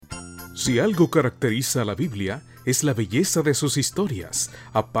Si algo caracteriza a la Biblia, es la belleza de sus historias,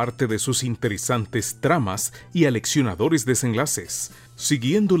 aparte de sus interesantes tramas y aleccionadores desenlaces,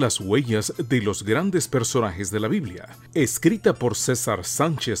 siguiendo las huellas de los grandes personajes de la Biblia, escrita por César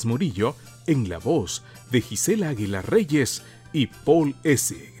Sánchez Murillo, en la voz de Gisela Aguilar Reyes y Paul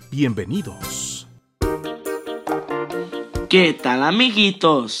S. Bienvenidos. ¿Qué tal,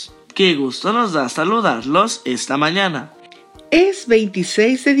 amiguitos? Qué gusto nos da saludarlos esta mañana. Es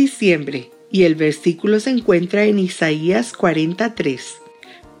 26 de diciembre y el versículo se encuentra en Isaías 43.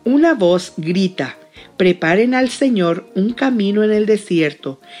 Una voz grita: preparen al Señor un camino en el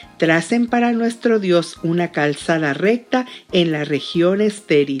desierto, tracen para nuestro Dios una calzada recta en la región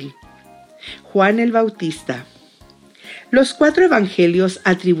estéril. Juan el Bautista. Los 4 evangelios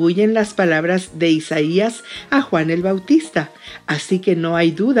atribuyen las palabras de Isaías a Juan el Bautista, así que no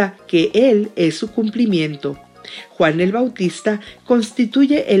hay duda que él es su cumplimiento. Juan el Bautista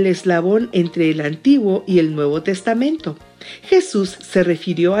constituye el eslabón entre el Antiguo y el Nuevo Testamento. Jesús se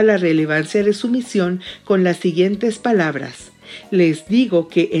refirió a la relevancia de su misión con las siguientes palabras: les digo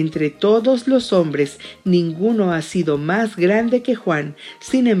que entre todos los hombres ninguno ha sido más grande que Juan.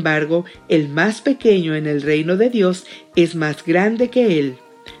 Sin embargo, el más pequeño en el reino de Dios es más grande que él.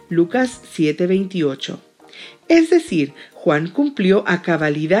 Lucas 7:28. Es decir, Juan cumplió a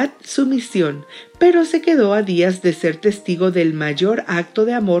cabalidad su misión, pero se quedó a días de ser testigo del mayor acto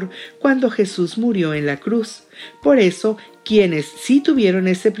de amor cuando Jesús murió en la cruz. Por eso, quienes sí tuvieron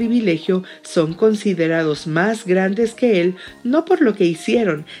ese privilegio son considerados más grandes que él, no por lo que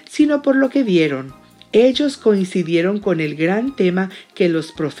hicieron, sino por lo que dieron. Ellos coincidieron con el gran tema que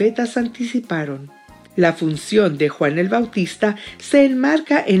los profetas anticiparon. La función de Juan el Bautista se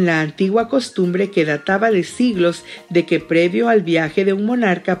enmarca en la antigua costumbre que databa de siglos de que previo al viaje de un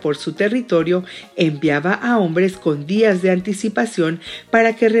monarca por su territorio enviaba a hombres con días de anticipación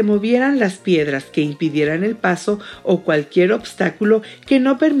para que removieran las piedras que impidieran el paso o cualquier obstáculo que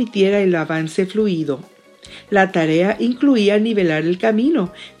no permitiera el avance fluido. La tarea incluía nivelar el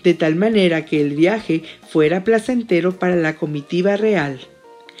camino, de tal manera que el viaje fuera placentero para la comitiva real.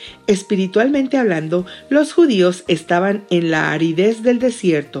 Espiritualmente hablando, los judíos estaban en la aridez del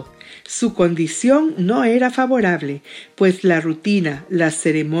desierto. Su condición no era favorable, pues la rutina, las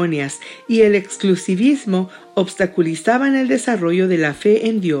ceremonias y el exclusivismo obstaculizaban el desarrollo de la fe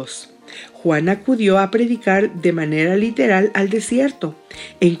en Dios. Juan acudió a predicar de manera literal al desierto.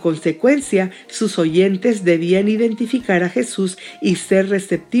 En consecuencia, sus oyentes debían identificar a Jesús y ser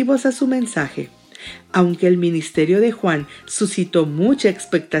receptivos a su mensaje. Aunque el ministerio de Juan suscitó mucha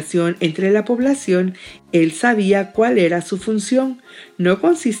expectación entre la población, él sabía cuál era su función. No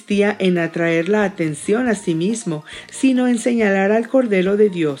consistía en atraer la atención a sí mismo, sino en señalar al Cordero de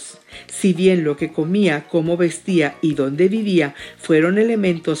Dios. Si bien lo que comía, cómo vestía y dónde vivía fueron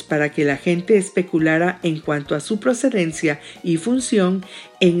elementos para que la gente especulara en cuanto a su procedencia y función,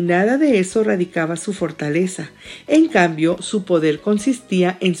 en nada de eso radicaba su fortaleza. En cambio, su poder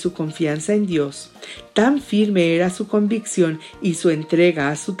consistía en su confianza en Dios. Tan firme era su convicción y su entrega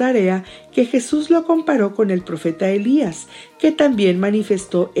a su tarea que Jesús lo comparó con el profeta Elías, que también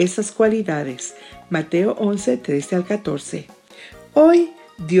manifestó esas cualidades. Mateo 11, 13-14. Hoy,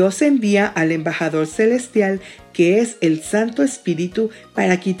 Dios envía al embajador celestial, que es el Santo Espíritu,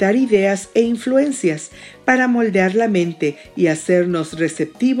 para quitar ideas e influencias, para moldear la mente y hacernos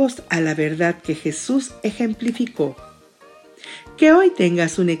receptivos a la verdad que Jesús ejemplificó. Que hoy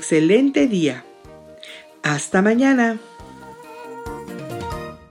tengas un excelente día. Hasta mañana.